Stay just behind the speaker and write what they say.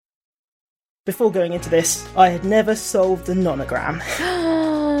Before going into this, I had never solved a nonogram.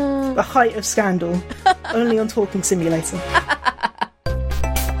 The height of scandal, only on Talking Simulator.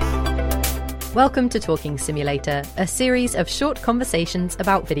 Welcome to Talking Simulator, a series of short conversations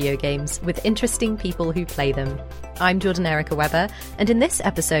about video games with interesting people who play them. I'm Jordan Erica Webber, and in this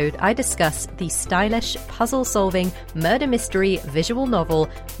episode I discuss the stylish, puzzle-solving, murder mystery visual novel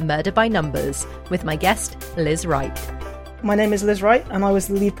Murder by Numbers with my guest, Liz Wright. My name is Liz Wright, and I was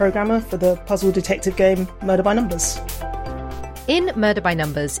the lead programmer for the puzzle detective game Murder by Numbers. In Murder by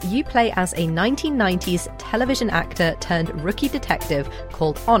Numbers, you play as a 1990s television actor turned rookie detective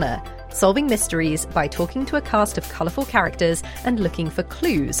called Honor, solving mysteries by talking to a cast of colourful characters and looking for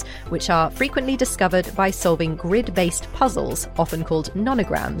clues, which are frequently discovered by solving grid-based puzzles, often called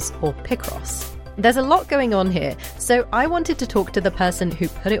nonograms or picross. There's a lot going on here, so I wanted to talk to the person who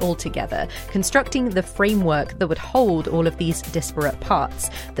put it all together, constructing the framework that would hold all of these disparate parts: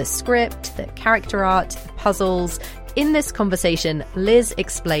 the script, the character art, the puzzles. In this conversation, Liz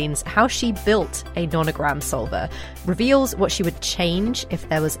explains how she built a nonogram solver, reveals what she would change if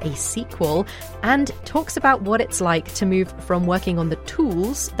there was a sequel, and talks about what it's like to move from working on the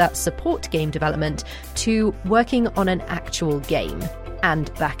tools that support game development to working on an actual game,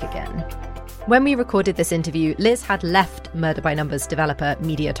 and back again. When we recorded this interview, Liz had left Murder by Numbers developer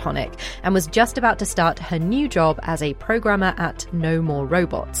Mediatonic and was just about to start her new job as a programmer at No More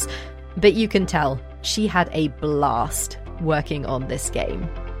Robots. But you can tell, she had a blast working on this game.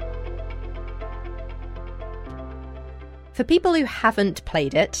 For people who haven't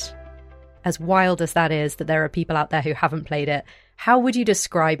played it, as wild as that is that there are people out there who haven't played it, how would you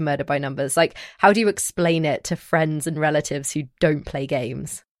describe Murder by Numbers? Like, how do you explain it to friends and relatives who don't play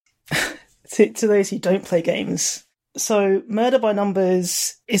games? To those who don't play games. So Murder by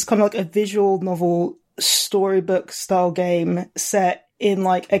Numbers is kind of like a visual novel storybook style game set in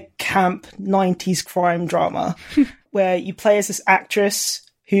like a camp 90s crime drama where you play as this actress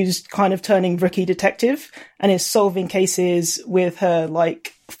who's kind of turning rookie detective and is solving cases with her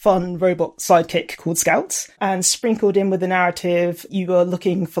like fun robot sidekick called Scout. And sprinkled in with the narrative, you are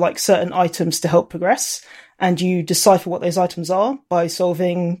looking for like certain items to help progress, and you decipher what those items are by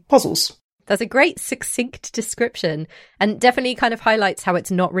solving puzzles. That's a great succinct description, and definitely kind of highlights how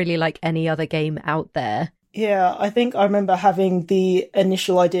it's not really like any other game out there. Yeah, I think I remember having the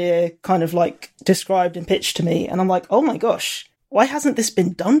initial idea kind of like described and pitched to me, and I'm like, oh my gosh, why hasn't this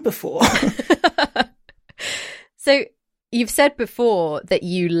been done before? So you've said before that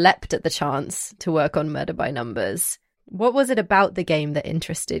you leapt at the chance to work on Murder by Numbers. What was it about the game that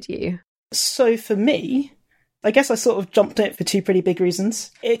interested you? So for me, I guess I sort of jumped at it for two pretty big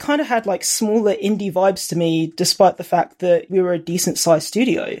reasons. It kind of had like smaller indie vibes to me, despite the fact that we were a decent sized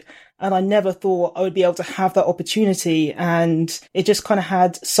studio. And I never thought I would be able to have that opportunity. And it just kind of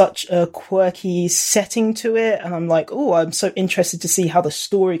had such a quirky setting to it. And I'm like, oh, I'm so interested to see how the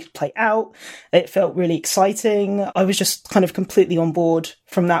story could play out. It felt really exciting. I was just kind of completely on board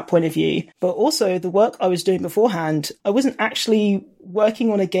from that point of view. But also the work I was doing beforehand, I wasn't actually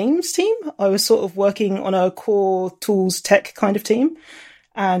working on a games team. I was sort of working on a core tools tech kind of team.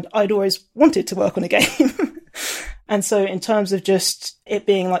 And I'd always wanted to work on a game. And so in terms of just it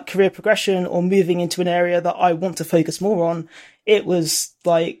being like career progression or moving into an area that I want to focus more on, it was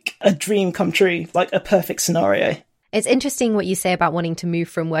like a dream come true, like a perfect scenario. It's interesting what you say about wanting to move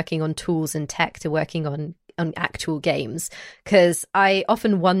from working on tools and tech to working on actual games, because I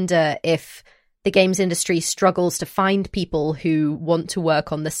often wonder if the games industry struggles to find people who want to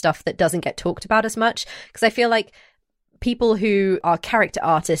work on the stuff that doesn't get talked about as much, because I feel like people who are character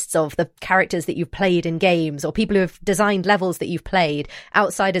artists of the characters that you've played in games, or people who have designed levels that you've played,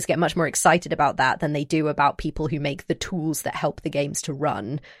 outsiders get much more excited about that than they do about people who make the tools that help the games to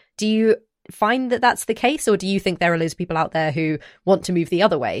run. Do you find that that's the case, or do you think there are loads of people out there who want to move the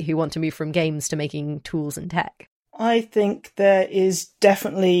other way, who want to move from games to making tools and tech? I think there is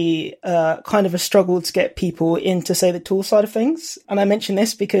definitely kind of a struggle to get people into, say, the tool side of things. And I mention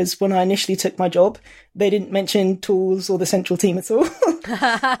this because when I initially took my job, they didn't mention tools or the central team at all.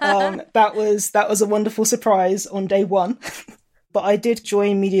 That was a wonderful surprise on day one. But I did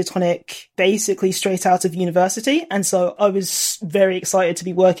join Mediatonic basically straight out of university. And so I was very excited to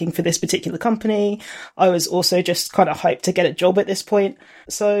be working for this particular company. I was also just kind of hyped to get a job at this point.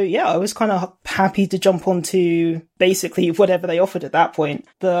 So yeah, I was kind of happy to jump onto basically whatever they offered at that point.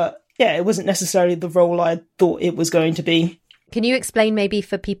 But yeah, it wasn't necessarily the role I thought it was going to be. Can you explain, maybe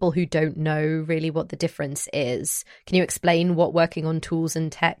for people who don't know really what the difference is, can you explain what working on tools and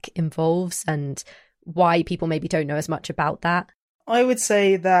tech involves and why people maybe don't know as much about that? I would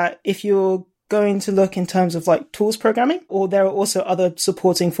say that if you're going to look in terms of like tools programming, or there are also other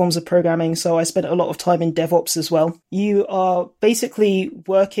supporting forms of programming. So I spent a lot of time in DevOps as well. You are basically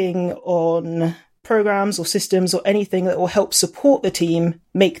working on programs or systems or anything that will help support the team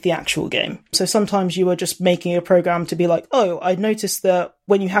make the actual game. So sometimes you are just making a program to be like, oh, I noticed that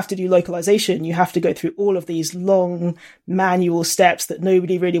when you have to do localization, you have to go through all of these long manual steps that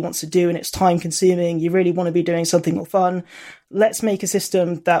nobody really wants to do, and it's time consuming. You really want to be doing something more fun. Let's make a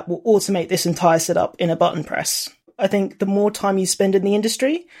system that will automate this entire setup in a button press. I think the more time you spend in the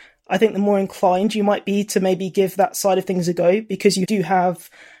industry, I think the more inclined you might be to maybe give that side of things a go, because you do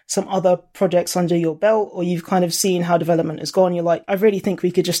have some other projects under your belt, or you've kind of seen how development has gone. You're like, I really think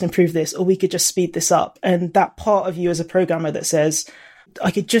we could just improve this, or we could just speed this up. And that part of you as a programmer that says,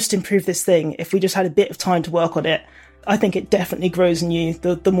 I could just improve this thing if we just had a bit of time to work on it, I think it definitely grows in you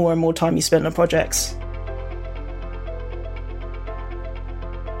the more and more time you spend on projects.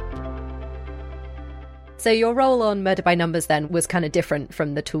 So your role on Murder by Numbers then was kind of different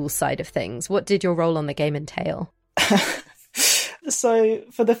from the tools side of things. What did your role on the game entail? So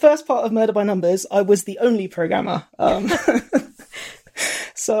for the first part of Murder by Numbers, I was the only programmer.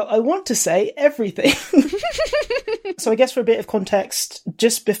 So I want to say everything. So I guess for a bit of context,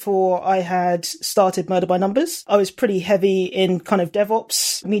 just before I had started Murder by Numbers, I was pretty heavy in kind of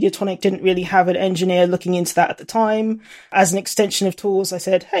DevOps. Mediatonic didn't really have an engineer looking into that at the time. As an extension of tools, I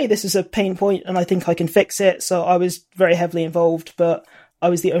said, hey, this is a pain point and I think I can fix it. So I was very heavily involved, but I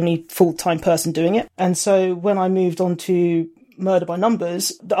was the only full-time person doing it. And so when I moved on to Murder by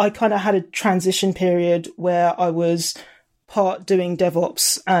Numbers, I kind of had a transition period where I was part doing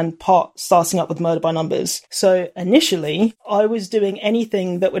DevOps and part starting up with Murder by Numbers. So initially, I was doing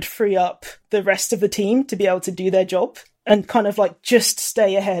anything that would free up the rest of the team to be able to do their job and kind of like just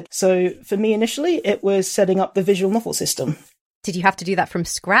stay ahead. So for me initially, it was setting up the visual novel system. Did you have to do that from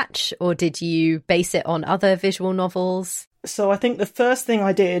scratch, or did you base it on other visual novels? So I think the first thing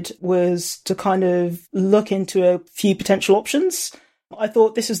I did was to kind of look into a few potential options. I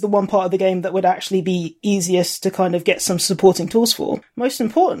thought this is the one part of the game that would actually be easiest to kind of get some supporting tools for. Most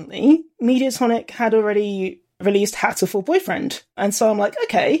importantly, Mediatonic had already released Hatterful Boyfriend. And so I'm like,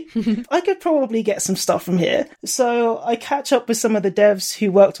 okay, I could probably get some stuff from here. So I catch up with some of the devs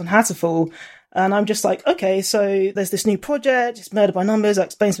who worked on Hatterful, and I'm just like, okay, so there's this new project, it's Murder by Numbers. I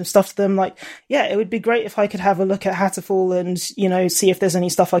explained some stuff to them, like, yeah, it would be great if I could have a look at Hatterful and, you know, see if there's any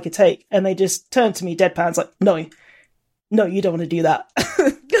stuff I could take. And they just turned to me deadpan, like, no, you don't want to do that.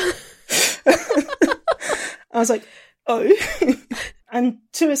 I was like, oh. And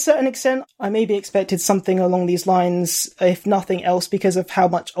to a certain extent, I maybe expected something along these lines, if nothing else, because of how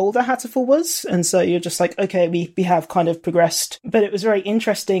much older Hatterful was. And so you're just like, okay, we have kind of progressed. But it was very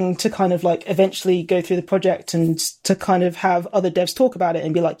interesting to kind of like eventually go through the project and to kind of have other devs talk about it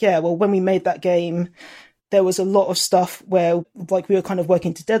and be like, yeah, well, when we made that game, there was a lot of stuff where like we were kind of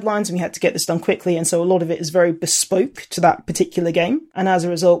working to deadlines and we had to get this done quickly. And so a lot of it is very bespoke to that particular game. And as a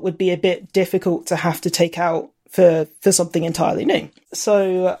result would be a bit difficult to have to take out for something entirely new.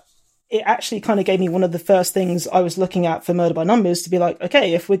 So it actually kind of gave me one of the first things I was looking at for Murder by Numbers to be like,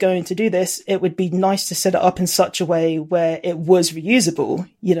 okay, if we're going to do this, it would be nice to set it up in such a way where it was reusable.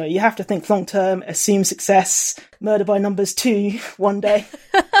 You know, you have to think long term, assume success, Murder by Numbers 2 one day.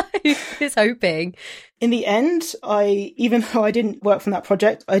 Who's hoping? In the end, even though I didn't work from that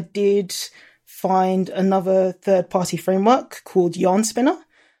project, I did find another third-party framework called Yarn Spinner.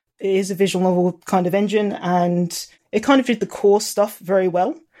 It is a visual novel kind of engine, and it kind of did the core stuff very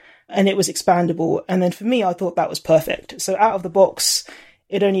well, and it was expandable. And then for me, I thought that was perfect. So out of the box,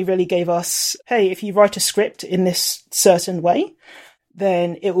 it only really gave us, hey, if you write a script in this certain way,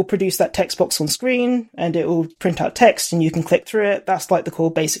 then it will produce that text box on screen, and it will print out text, and you can click through it. That's like the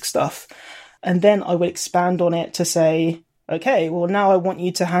core basic stuff. And then I would expand on it to say, okay, well, now I want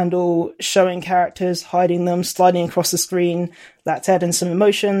you to handle showing characters, hiding them, sliding across the screen. Let's add in some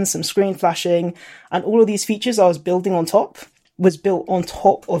emotions, some screen flashing. And all of these features I was building on top was built on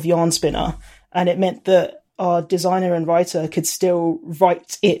top of Yarn Spinner. And it meant that our designer and writer could still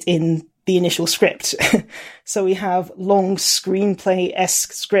write it in the initial script. So we have long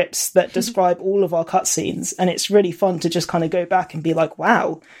screenplay-esque scripts that describe all of our cutscenes. And it's really fun to just kind of go back and be like,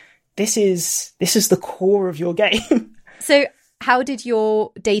 wow, this is the core of your game. So how did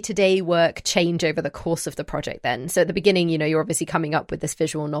your day-to-day work change over the course of the project then? So at the beginning, you know, you're obviously coming up with this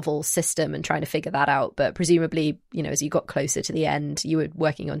visual novel system and trying to figure that out. But presumably, you know, as you got closer to the end, you were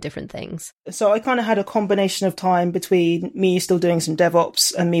working on different things. So I kind of had a combination of time between me still doing some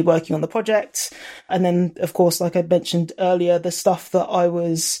DevOps and me working on the project. And then, of course, like I mentioned earlier, the stuff that I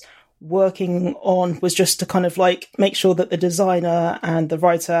was working on was just to kind of like make sure that the designer and the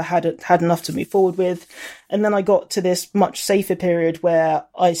writer had enough to move forward with. And then I got to this much safer period where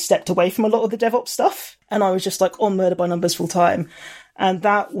I stepped away from a lot of the DevOps stuff and I was just like on Murder by Numbers full time. And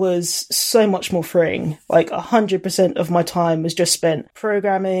that was so much more freeing. Like 100% of my time was just spent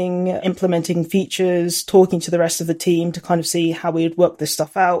programming, implementing features, talking to the rest of the team to kind of see how we would work this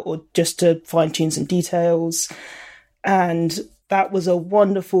stuff out or just to fine tune some details. And that was a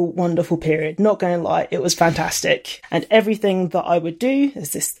wonderful, wonderful period. Not going to lie, it was fantastic. And everything that I would do,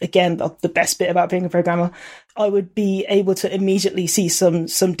 is this, again, the best bit about being a programmer, I would be able to immediately see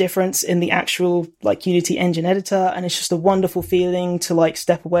some difference in the actual like Unity engine editor. And it's just a wonderful feeling to like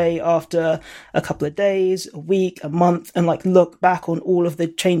step away after a couple of days, a week, a month, and like look back on all of the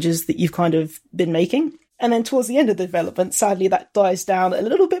changes that you've kind of been making. And then towards the end of the development, sadly, that dies down a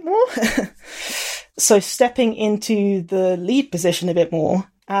little bit more. So stepping into the lead position a bit more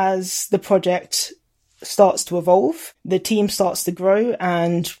as the project starts to evolve, the team starts to grow,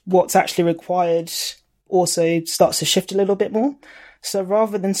 and what's actually required also starts to shift a little bit more. So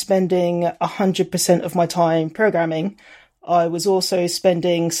rather than spending 100% of my time programming, I was also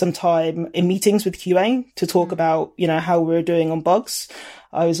spending some time in meetings with QA to talk about, how we were doing on bugs.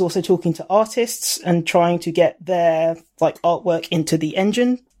 I was also talking to artists and trying to get their like artwork into the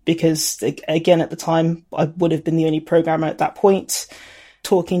engine because, again, at the time, I would have been the only programmer at that point.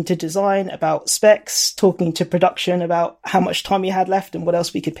 Talking to design about specs, talking to production about how much time we had left and what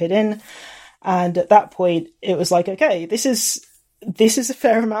else we could put in. And at that point, it was like, okay, this is a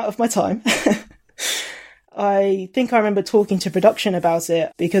fair amount of my time. I think I remember talking to production about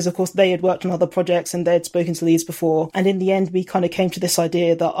it because, of course, they had worked on other projects and they had spoken to leads before. And in the end, we kind of came to this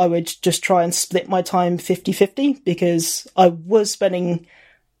idea that I would just try and split my time 50-50 because I was spending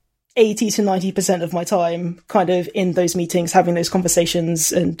 80 to 90% of my time kind of in those meetings, having those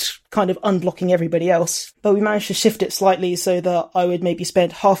conversations and kind of unblocking everybody else. But we managed to shift it slightly so that I would maybe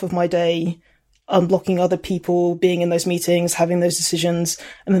spend half of my day unblocking other people, being in those meetings, having those decisions,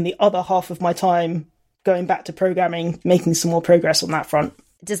 and then the other half of my time going back to programming, making some more progress on that front.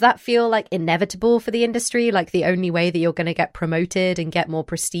 Does that feel like inevitable for the industry? Like the only way that you're going to get promoted and get more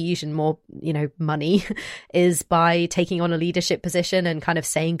prestige and more, money is by taking on a leadership position and kind of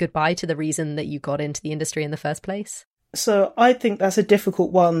saying goodbye to the reason that you got into the industry in the first place? So I think that's a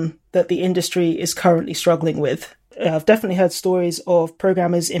difficult one that the industry is currently struggling with. I've definitely heard stories of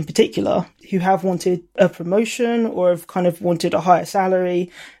programmers in particular who have wanted a promotion or have kind of wanted a higher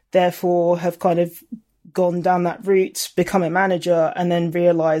salary, therefore have kind of gone down that route, become a manager, and then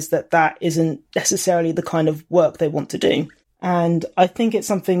realize that that isn't necessarily the kind of work they want to do. And I think it's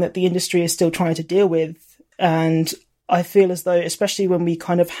something that the industry is still trying to deal with. And I feel as though, especially when we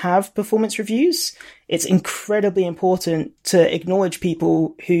kind of have performance reviews, it's incredibly important to acknowledge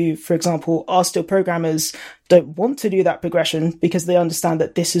people who, for example, are still programmers, don't want to do that progression because they understand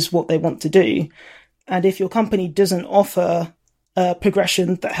that this is what they want to do. And if your company doesn't offer a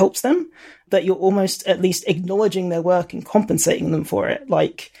progression that helps them, that you're almost at least acknowledging their work and compensating them for it.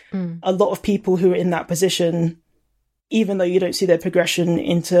 Like a lot of people who are in that position, even though you don't see their progression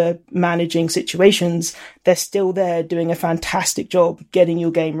into managing situations, they're still there doing a fantastic job getting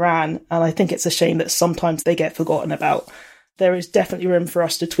your game ran. And I think it's a shame that sometimes they get forgotten about. There is definitely room for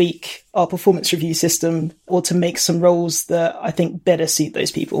us to tweak our performance review system or to make some roles that I think better suit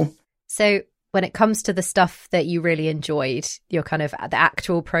those people. So when it comes to the stuff that you really enjoyed, your kind of the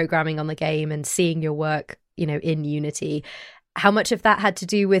actual programming on the game and seeing your work, in Unity, how much of that had to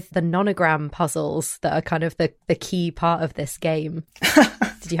do with the nonogram puzzles that are kind of the key part of this game?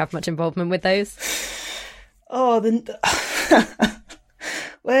 Did you have much involvement with those? Oh,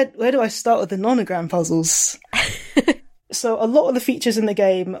 where do I start with the nonogram puzzles? So a lot of the features in the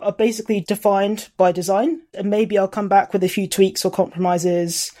game are basically defined by design, and maybe I'll come back with a few tweaks or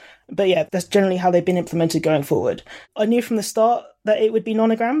compromises. But yeah, that's generally how they've been implemented going forward. I knew from the start that it would be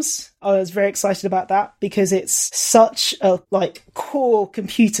nonograms. I was very excited about that because it's such a core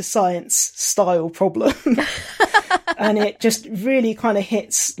computer science style problem. And it just really kind of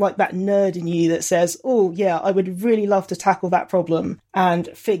hits like that nerd in you that says, oh yeah, I would really love to tackle that problem and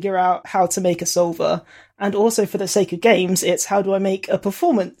figure out how to make a solver. And also for the sake of games, it's how do I make a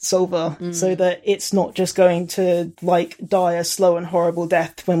performance solver so that it's not just going to die a slow and horrible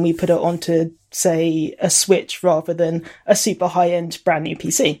death when we put it onto, say, a Switch rather than a super high-end brand new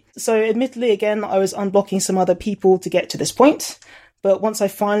PC. So admittedly, again, I was unblocking some other people to get to this point. But once I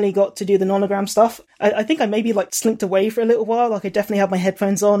finally got to do the nonogram stuff, I think I maybe slinked away for a little while. I definitely had my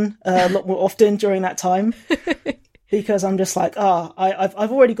headphones on a lot more often during that time. Because I'm just I've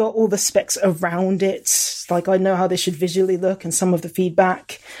already got all the specs around it. I know how this should visually look and some of the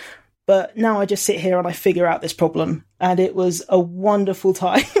feedback. But now I just sit here and I figure out this problem. And it was a wonderful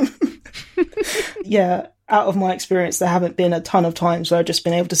time. Yeah, out of my experience, there haven't been a ton of times where I've just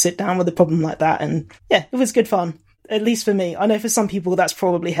been able to sit down with a problem like that. And yeah, it was good fun. At least for me. I know for some people that's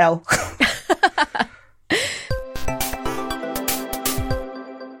probably hell.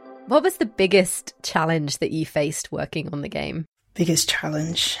 What was the biggest challenge that you faced working on the game? Biggest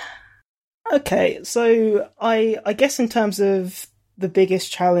challenge? Okay, so I guess in terms of the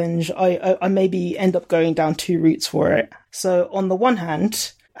biggest challenge, I maybe end up going down two routes for it. So on the one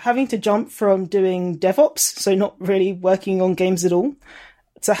hand, having to jump from doing DevOps, so not really working on games at all,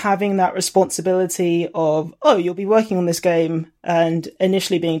 to having that responsibility of, oh, you'll be working on this game, and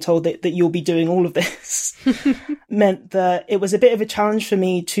initially being told that you'll be doing all of this meant that it was a bit of a challenge for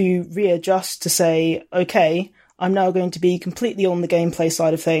me to readjust to say, okay, I'm now going to be completely on the gameplay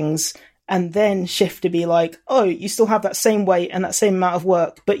side of things, and then shift to be like, oh, you still have that same weight and that same amount of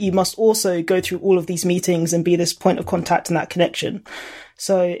work, but you must also go through all of these meetings and be this point of contact and that connection.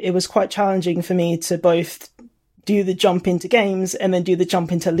 So it was quite challenging for me to both do the jump into games and then do the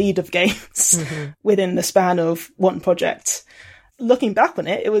jump into lead of games within the span of one project. Looking back on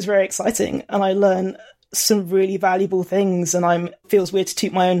it, it was very exciting, and I learned some really valuable things, and feels weird to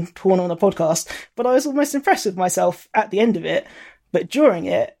toot my own horn on a podcast, but I was almost impressed with myself at the end of it. But during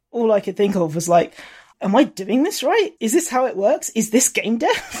it, all I could think of was like, am I doing this right? Is this how it works? Is this game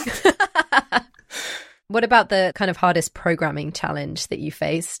dev? What about the kind of hardest programming challenge that you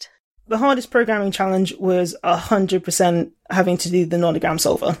faced? The hardest programming challenge was 100% having to do the nonogram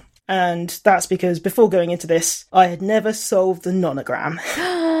solver. And that's because before going into this, I had never solved the nonogram.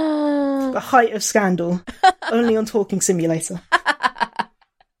 The height of scandal. Only on Talking Simulator.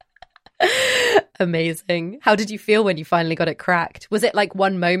 Amazing. How did you feel when you finally got it cracked? Was it like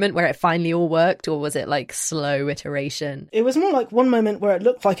one moment where it finally all worked, or was it like slow iteration? It was more like one moment where it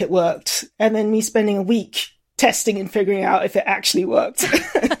looked like it worked, and then me spending a week testing and figuring out if it actually worked.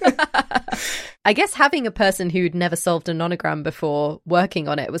 I guess having a person who'd never solved a nonogram before working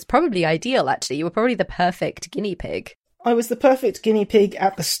on it was probably ideal, actually. You were probably the perfect guinea pig. I was the perfect guinea pig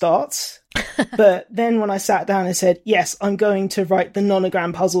at the start, but then when I sat down and said, yes, I'm going to write the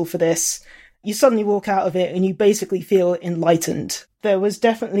nonogram puzzle for this, you suddenly walk out of it and you basically feel enlightened. There was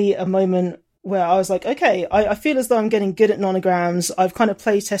definitely a moment where I was like, okay, I feel as though I'm getting good at nonograms. I've kind of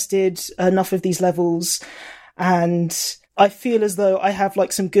play tested enough of these levels, and I feel as though I have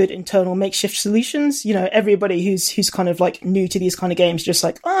like some good internal makeshift solutions. You know, everybody who's kind of like new to these kind of games, just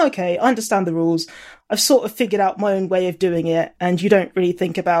like, oh, okay, I understand the rules. I've sort of figured out my own way of doing it. And you don't really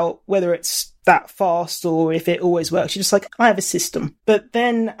think about whether it's that fast or if it always works. You're just like, I have a system. But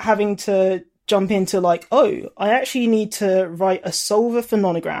then having to jump into like, oh, I actually need to write a solver for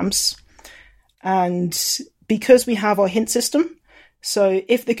nonograms. And because we have our hint system, so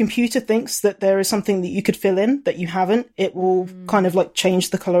if the computer thinks that there is something that you could fill in that you haven't, it will kind of like change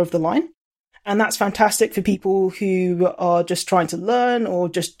the color of the line. And that's fantastic for people who are just trying to learn or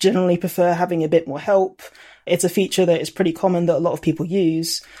just generally prefer having a bit more help. It's a feature that is pretty common that a lot of people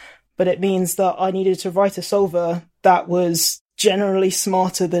use, but it means that I needed to write a solver that was generally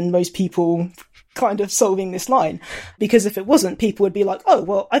smarter than most people kind of solving this line. Because if it wasn't, people would be like, oh,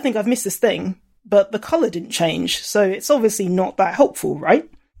 well, I think I've missed this thing, but the color didn't change. So it's obviously not that helpful, right?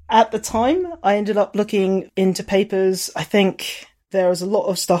 At the time, I ended up looking into papers. I think there was a lot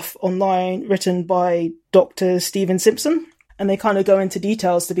of stuff online written by Dr. Stephen Simpson, and they kind of go into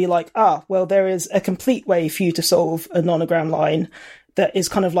details to be like, well, there is a complete way for you to solve a nonogram line that is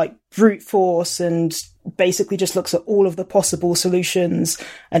kind of like brute force and basically just looks at all of the possible solutions,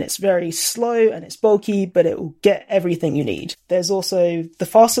 and it's very slow and it's bulky, but it will get everything you need. There's also the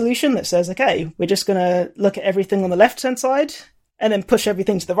fast solution that says, okay, we're just going to look at everything on the left-hand side and then push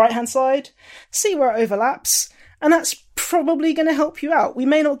everything to the right-hand side, see where it overlaps, and that's probably going to help you out. We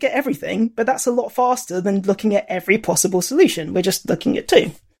may not get everything, but that's a lot faster than looking at every possible solution. We're just looking at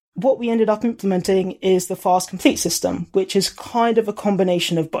two. What we ended up implementing is the fast complete system, which is kind of a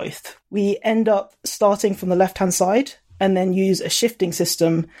combination of both. We end up starting from the left-hand side and then use a shifting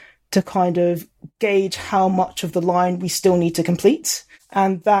system to kind of gauge how much of the line we still need to complete.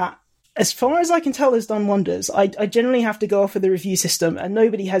 And that, as far as I can tell, has done wonders. I generally have to go off of the review system, and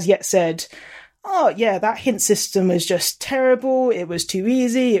nobody has yet said, oh, yeah, that hint system was just terrible. It was too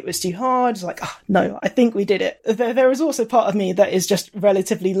easy. It was too hard. It's like, no, I think we did it. There is also part of me that is just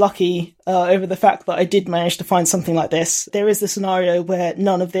relatively lucky over the fact that I did manage to find something like this. There is the scenario where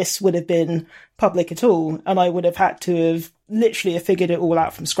none of this would have been public at all, and I would have had to have literally figured it all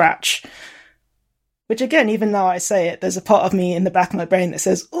out from scratch. Which again, even now I say it, there's a part of me in the back of my brain that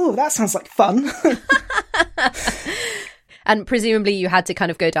says, oh, that sounds like fun. And presumably you had to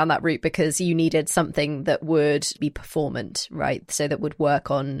kind of go down that route because you needed something that would be performant, right? So that would work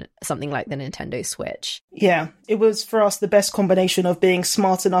on something like the Nintendo Switch. Yeah, it was for us the best combination of being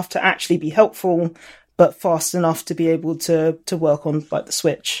smart enough to actually be helpful, but fast enough to be able to work on like the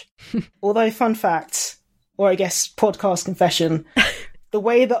Switch. Although, fun fact, or I guess podcast confession, the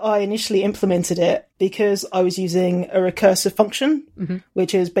way that I initially implemented it, because I was using a recursive function,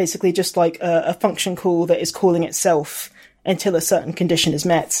 which is basically just like a function call that is calling itself until a certain condition is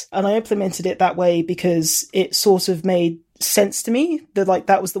met. And I implemented it that way because it sort of made sense to me that like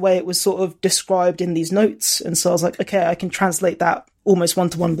that was the way it was sort of described in these notes. And so I was like, okay, I can translate that almost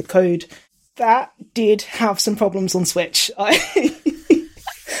one-to-one with code. That did have some problems on Switch. I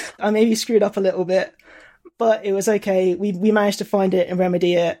maybe screwed up a little bit, but it was okay. We managed to find it and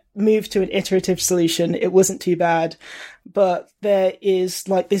remedy it, move to an iterative solution. It wasn't too bad, but there is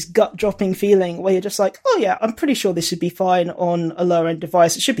like this gut-dropping feeling where you're just like, oh yeah, I'm pretty sure this should be fine on a lower-end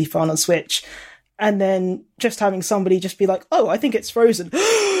device. It should be fine on Switch. And then just having somebody just be like, oh, I think it's frozen.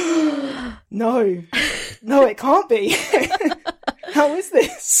 No, it can't be. How is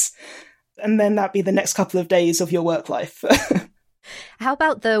this? And then that'd be the next couple of days of your work life. How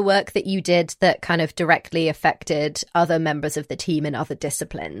about the work that you did that kind of directly affected other members of the team in other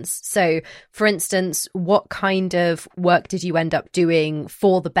disciplines? So, for instance, what kind of work did you end up doing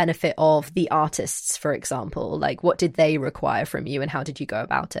for the benefit of the artists, for example? Like, what did they require from you and how did you go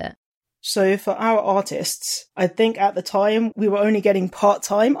about it? So for our artists, I think at the time we were only getting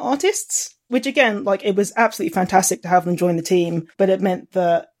part-time artists, which again, like it was absolutely fantastic to have them join the team, but it meant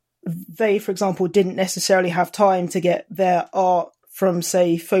that they, for example, didn't necessarily have time to get their art from,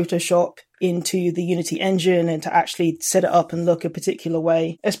 say, Photoshop into the Unity engine and to actually set it up and look a particular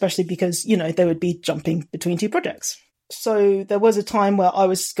way, especially because, you know, they would be jumping between two projects. So there was a time where I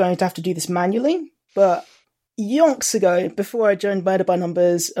was going to have to do this manually, but yonks ago, before I joined Murder by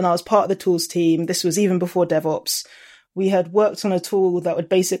Numbers and I was part of the tools team, this was even before DevOps, we had worked on a tool that would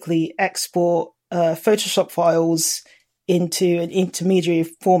basically export Photoshop files into an intermediary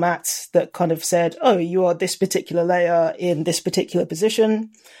format that kind of said, oh, you are this particular layer in this particular position.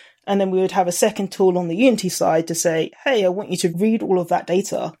 And then we would have a second tool on the Unity side to say, hey, I want you to read all of that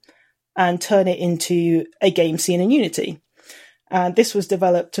data and turn it into a game scene in Unity. And this was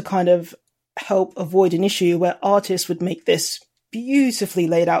developed to kind of help avoid an issue where artists would make this beautifully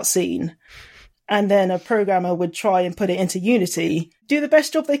laid out scene. And then a programmer would try and put it into Unity, do the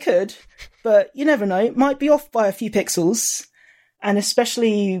best job they could, but you never know, it might be off by a few pixels. And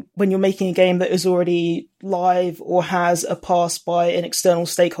especially when you're making a game that is already live or has a pass by an external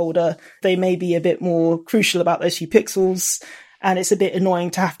stakeholder, they may be a bit more crucial about those few pixels. And it's a bit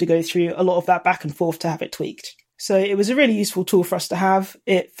annoying to have to go through a lot of that back and forth to have it tweaked. So it was a really useful tool for us to have.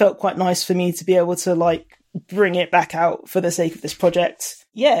 It felt quite nice for me to be able to like bring it back out for the sake of this project.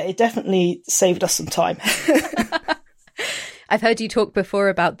 Yeah, it definitely saved us some time. I've heard you talk before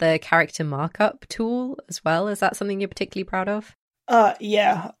about the character markup tool as well. Is that something you're particularly proud of?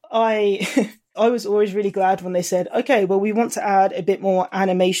 Yeah, I was always really glad when they said, okay, well, we want to add a bit more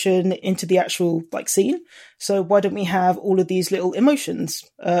animation into the actual like scene. So why don't we have all of these little emotion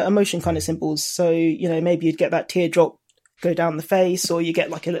kind of symbols? So, you know, maybe you'd get that teardrop go down the face, or you get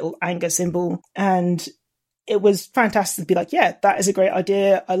like a little anger symbol. And it was fantastic to be like, yeah, that is a great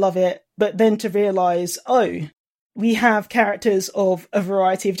idea. I love it. But then to realize, oh, we have characters of a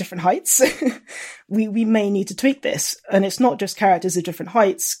variety of different heights. we may need to tweak this. And it's not just characters of different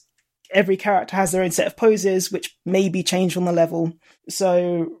heights. Every character has their own set of poses, which may be changed on the level.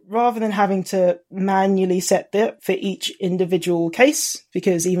 So rather than having to manually set that for each individual case,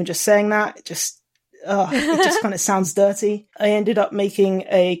 because even just saying that, it just kind of sounds dirty. I ended up making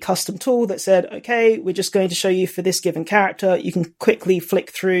a custom tool that said, okay, we're just going to show you for this given character. You can quickly flick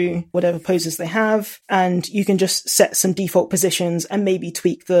through whatever poses they have, and you can just set some default positions and maybe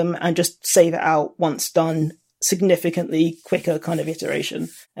tweak them and just save it out once done. Significantly quicker kind of iteration.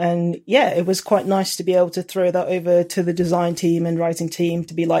 And yeah, it was quite nice to be able to throw that over to the design team and writing team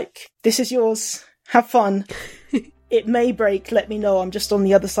to be like, this is yours, have fun. It may break, let me know, I'm just on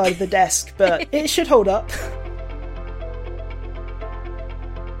the other side of the desk, but it should hold up.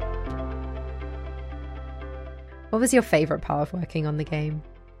 What was your favourite part of working on the game?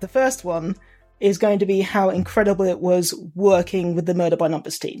 The first one is going to be how incredible it was working with the Murder by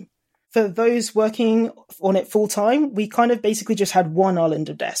Numbers team. For those working on it full time, we kind of basically just had one island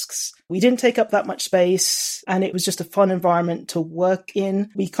of desks. We didn't take up that much space, and it was just a fun environment to work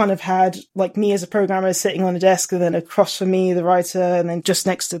in. We kind of had, like, me as a programmer sitting on a desk, and then across from me, the writer, and then just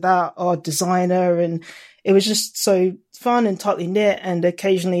next to that, our designer. And it was just so fun and tightly knit, and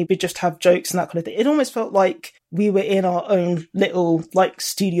occasionally we'd just have jokes and that kind of thing. It almost felt like we were in our own little like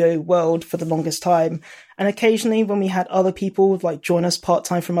studio world for the longest time. And occasionally when we had other people like join us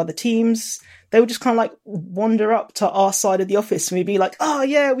part-time from other teams, they would just kind of like wander up to our side of the office and we'd be like, oh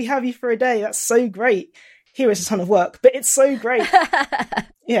yeah, we have you for a day. That's so great. Here is a ton of work, but it's so great.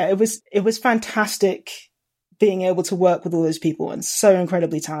 Yeah, it was fantastic being able to work with all those people and so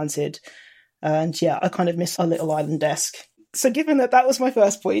incredibly talented. And yeah, I kind of miss our little island desk. So given that that was my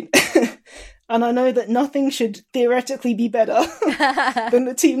first point, and I know that nothing should theoretically be better than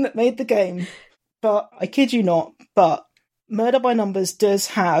the team that made the game, but I kid you not, but Murder by Numbers does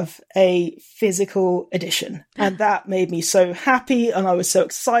have a physical edition. And that made me so happy and I was so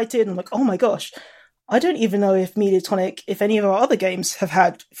excited. I'm like, oh my gosh, I don't even know if Mediatonic, if any of our other games have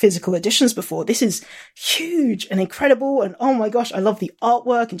had physical editions before. This is huge and incredible. And oh my gosh, I love the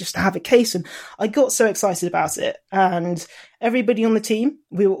artwork and just to have a case. And I got so excited about it. And everybody on the team,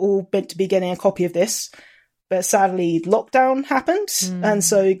 we were all meant to be getting a copy of this. But sadly, lockdown happened. And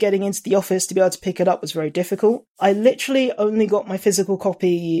so getting into the office to be able to pick it up was very difficult. I literally only got my physical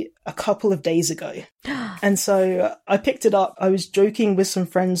copy a couple of days ago. And so I picked it up. I was joking with some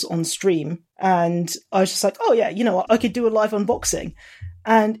friends on stream and I was just like, oh yeah, you know what? I could do a live unboxing.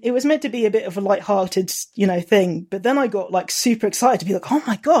 And it was meant to be a bit of a lighthearted, you know, thing. But then I got like super excited to be like, oh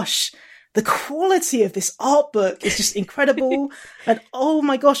my gosh, the quality of this art book is just incredible. And oh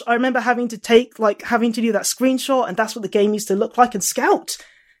my gosh, I remember having to do that screenshot and that's what the game used to look like. And Scout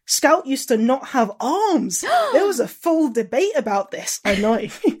used to not have arms. There was a full debate about this. I know.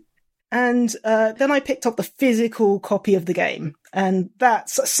 And then I picked up the physical copy of the game. And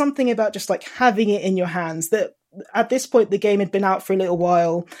that's something about just like having it in your hands that at this point, the game had been out for a little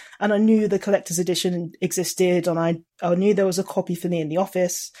while and I knew the collector's edition existed and I knew there was a copy for me in the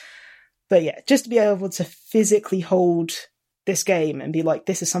office. But yeah, just to be able to physically hold this game and be like,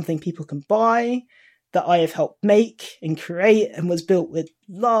 this is something people can buy, that I have helped make and create and was built with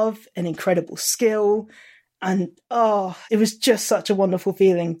love and incredible skill. And it was just such a wonderful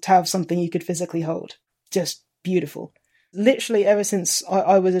feeling to have something you could physically hold. Just beautiful. Literally ever since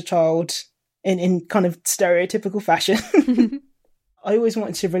I was a child, in kind of stereotypical fashion, I always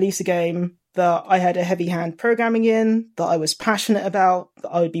wanted to release a game that I had a heavy hand programming in, that I was passionate about, that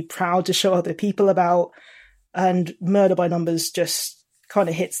I would be proud to show other people about. And Murder by Numbers just kind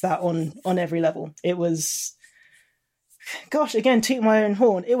of hits that on every level. It was, gosh, again, toot my own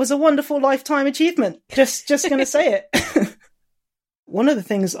horn. It was a wonderful lifetime achievement. Just going to say it. One of the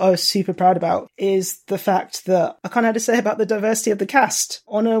things I was super proud about is the fact that I kind of had to say about the diversity of the cast.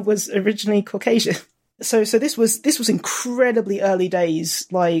 Honor was originally Caucasian. So this was incredibly early days.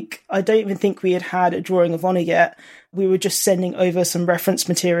 Like, I don't even think we had a drawing of Honor yet. We were just sending over some reference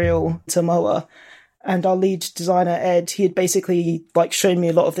material to Moa. And our lead designer, Ed, he had basically like shown me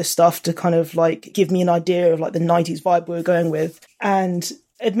a lot of this stuff to kind of like give me an idea of like the 90s vibe we were going with. And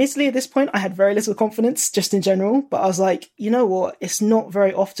admittedly, at this point, I had very little confidence just in general, but I was like, you know what? It's not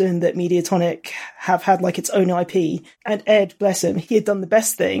very often that Mediatonic have had like its own IP. And Ed, bless him, he had done the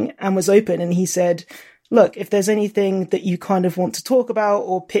best thing and was open. And he said, look, if there's anything that you kind of want to talk about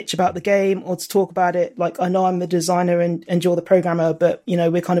or pitch about the game or to talk about it, like, I know I'm the designer and you're the programmer, but, you know,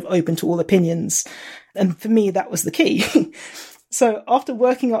 we're kind of open to all opinions. And for me, that was the key. So after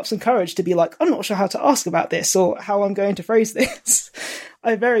working up some courage to be like, I'm not sure how to ask about this or how I'm going to phrase this,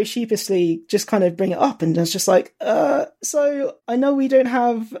 I very sheepishly just kind of bring it up and it's just like, so I know we don't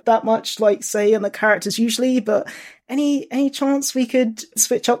have that much like say in the characters usually, but any chance we could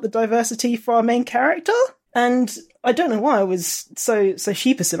switch up the diversity for our main character? And I don't know why I was so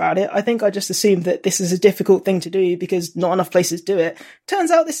sheepish about it. I think I just assumed that this is a difficult thing to do because not enough places do it.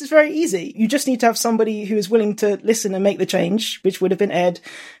 Turns out this is very easy. You just need to have somebody who is willing to listen and make the change, which would have been Ed,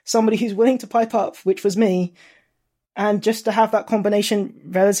 somebody who's willing to pipe up, which was me, and just to have that combination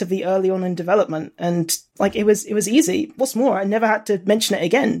relatively early on in development. And like, it was easy. What's more, I never had to mention it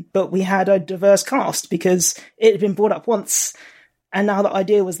again, but we had a diverse cast because it had been brought up once and now the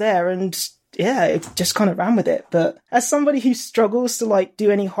idea was there and yeah, it just kind of ran with it. But as somebody who struggles to like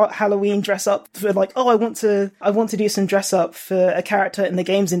do any hot Halloween dress up for like, I want to do some dress up for a character in the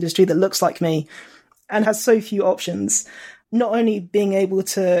games industry that looks like me and has so few options, not only being able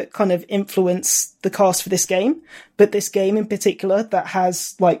to kind of influence the cast for this game, but this game in particular that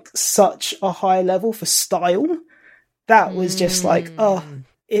has like such a high level for style, that was just like,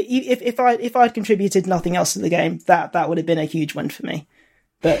 if I'd contributed nothing else to the game, that would have been a huge win for me.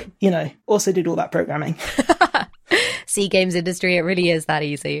 But, you know, also did all that programming. See, games industry, it really is that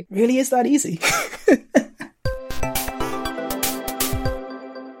easy. Really is that easy.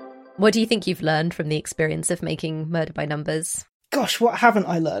 What do you think you've learned from the experience of making Murder by Numbers? Gosh, what haven't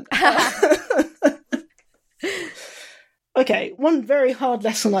I learned? Okay, one very hard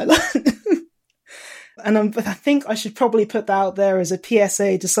lesson I learned. And I think I should probably put that out there as a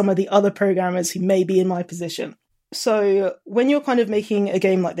PSA to some of the other programmers who may be in my position. So when you're kind of making a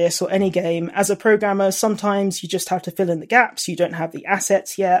game like this, or any game, as a programmer, sometimes you just have to fill in the gaps. You don't have the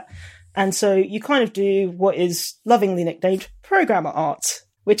assets yet. And so you kind of do what is lovingly nicknamed programmer art,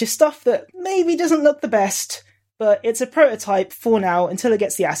 which is stuff that maybe doesn't look the best, but it's a prototype for now until it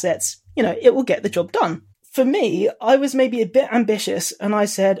gets the assets. You know, it will get the job done. For me, I was maybe a bit ambitious, and I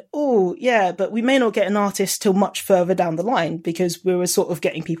said, oh, yeah, but we may not get an artist till much further down the line because we were sort of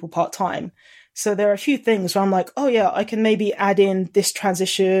getting people part-time. So there are a few things where I'm like, oh yeah, I can maybe add in this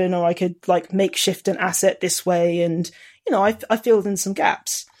transition, or I could like makeshift an asset this way. And, you know, I filled in some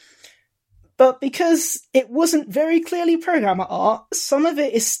gaps. But because it wasn't very clearly programmer art, some of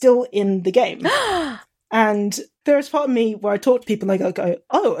it is still in the game. And there's part of me where I talk to people and I go,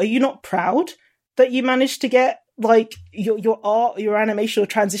 oh, are you not proud that you managed to get like your art, your animation or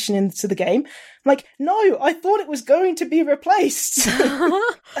transition into the game? I'm like, no, I thought it was going to be replaced.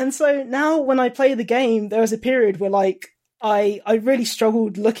 And so now when I play the game, there was a period where like I really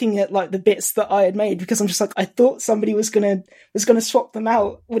struggled looking at like the bits that I had made, because I'm just like, I thought somebody was gonna swap them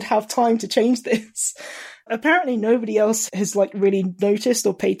out, would have time to change this. Apparently nobody else has like really noticed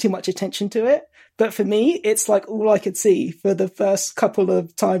or paid too much attention to it. But for me, it's like all I could see for the first couple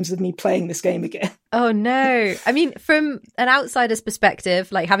of times of me playing this game again. Oh, no. I mean, from an outsider's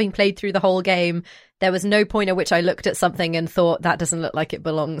perspective, like having played through the whole game, there was no point at which I looked at something and thought, that doesn't look like it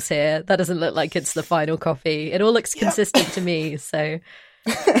belongs here. That doesn't look like it's the final copy. It all looks consistent to me. So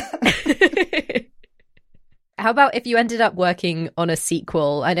how about if you ended up working on a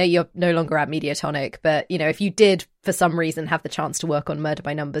sequel? I know you're no longer at Mediatonic, but, you know, if you did for some reason have the chance to work on Murder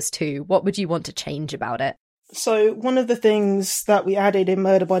by Numbers 2, what would you want to change about it? So one of the things that we added in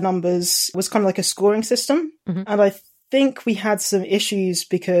Murder by Numbers was kind of like a scoring system. Mm-hmm. And I think we had some issues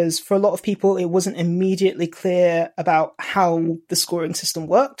because for a lot of people, it wasn't immediately clear about how the scoring system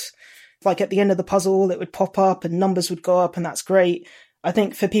worked. Like at the end of the puzzle, it would pop up and numbers would go up, and that's great. I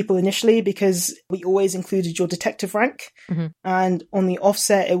think for people initially, because we always included your detective rank, mm-hmm. and on the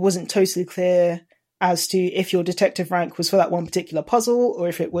offset, it wasn't totally clear as to if your detective rank was for that one particular puzzle or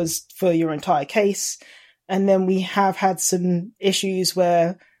if it was for your entire case. And then we have had some issues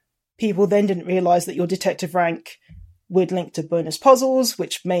where people then didn't realize that your detective rank would link to bonus puzzles,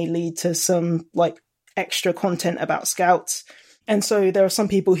 which may lead to some like extra content about scouts. And so there are some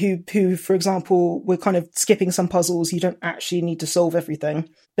people who, for example, were kind of skipping some puzzles. You don't actually need to solve everything,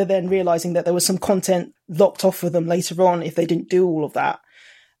 but then realizing that there was some content locked off for them later on if they didn't do all of that,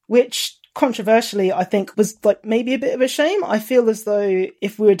 which controversially, I think was like maybe a bit of a shame. I feel as though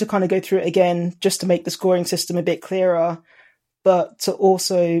if we were to kind of go through it again, just to make the scoring system a bit clearer, but to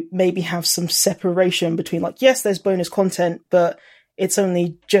also maybe have some separation between like, yes, there's bonus content, but it's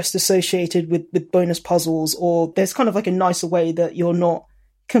only just associated with bonus puzzles, or there's kind of like a nicer way that you're not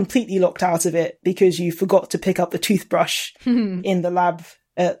completely locked out of it because you forgot to pick up the toothbrush in the lab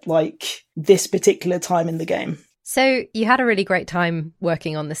at like this particular time in the game. So you had a really great time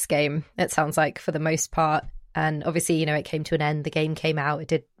working on this game, it sounds like, for the most part. And obviously, you know, it came to an end. The game came out. It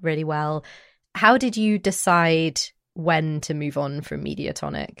did really well. How did you decide when to move on from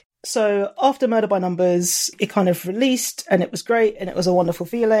Mediatonic? So after Murder by Numbers, it kind of released and it was great and it was a wonderful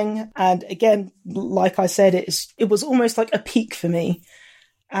feeling. And again, like I said, it was almost like a peak for me.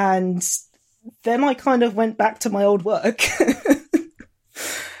 And then I kind of went back to my old work.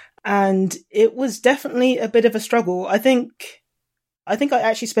 And it was definitely a bit of a struggle. I think I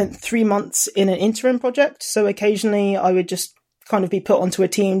actually spent 3 months in an interim project. So occasionally I would just kind of be put onto a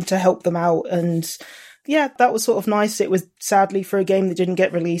team to help them out. And yeah, that was sort of nice. It was sadly for a game that didn't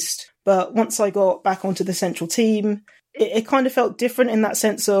get released. But once I got back onto the central team, it kind of felt different in that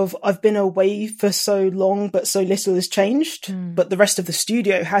sense of I've been away for so long, but so little has changed. But the rest of the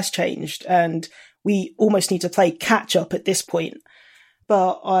studio has changed. And we almost need to play catch up at this point.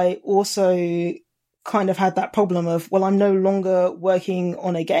 But I also kind of had that problem of, well, I'm no longer working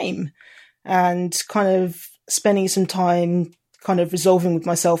on a game, and kind of spending some time kind of resolving with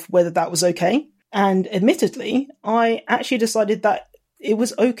myself whether that was okay. And admittedly, I actually decided that it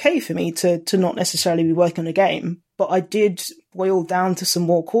was okay for me to not necessarily be working on a game, but I did boil down to some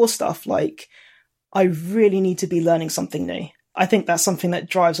more core stuff, like I really need to be learning something new. I think that's something that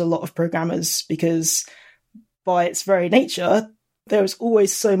drives a lot of programmers because by its very nature, there is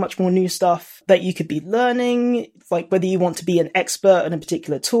always so much more new stuff that you could be learning, like whether you want to be an expert in a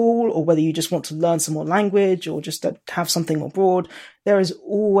particular tool or whether you just want to learn some more language or just to have something more broad. There is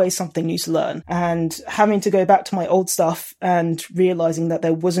always something new to learn. And having to go back to my old stuff and realizing that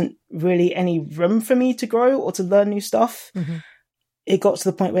there wasn't really any room for me to grow or to learn new stuff, it got to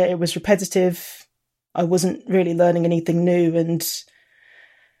the point where it was repetitive. I wasn't really learning anything new. And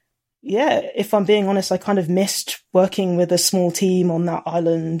yeah, if I'm being honest, I kind of missed working with a small team on that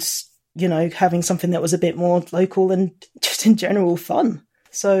island, you know, having something that was a bit more local and just in general fun.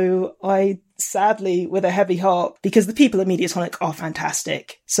 So I sadly, with a heavy heart, because the people at Mediatonic are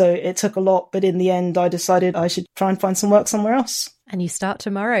fantastic. So it took a lot, but in the end, I decided I should try and find some work somewhere else. And you start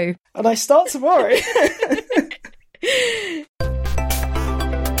tomorrow. And I start tomorrow.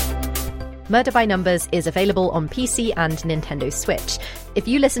 Murder by Numbers is available on PC and Nintendo Switch. If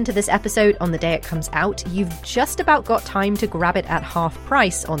you listen to this episode on the day it comes out, you've just about got time to grab it at half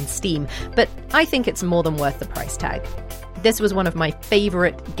price on Steam, but I think it's more than worth the price tag. This was one of my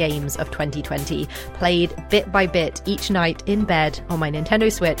favourite games of 2020, played bit by bit each night in bed on my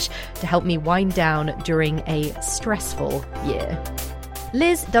Nintendo Switch to help me wind down during a stressful year.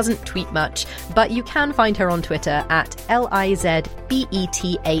 Liz doesn't tweet much, but you can find her on Twitter at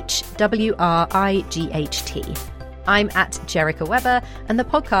LizBethWright. I'm at Jericha Weber, and the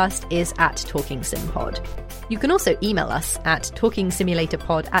podcast is at Talking Sim Pod. You can also email us at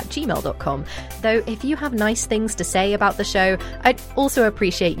talkingsimulatorpod@gmail.com, though if you have nice things to say about the show, I'd also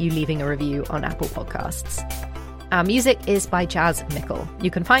appreciate you leaving a review on Apple Podcasts. Our music is by Jazz Mickle.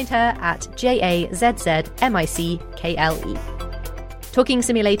 You can find her at JAZZMICKLE. Talking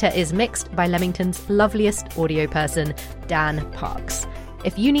Simulator is mixed by Leamington's loveliest audio person, Dan Parks.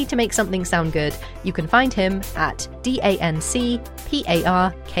 If you need to make something sound good, you can find him at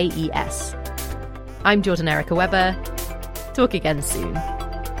DANCPARKES. I'm Jordan Erica Weber. Talk again soon.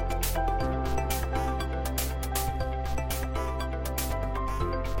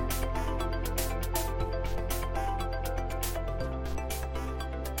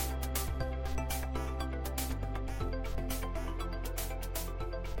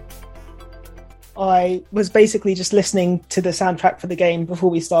 I was basically just listening to the soundtrack for the game before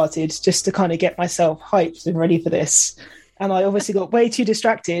we started, just to kind of get myself hyped and ready for this. And I obviously got way too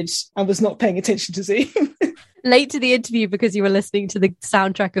distracted and was not paying attention to Zoom. Late to the interview because you were listening to the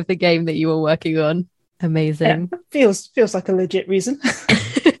soundtrack of the game that you were working on. Amazing. Yeah, feels like a legit reason.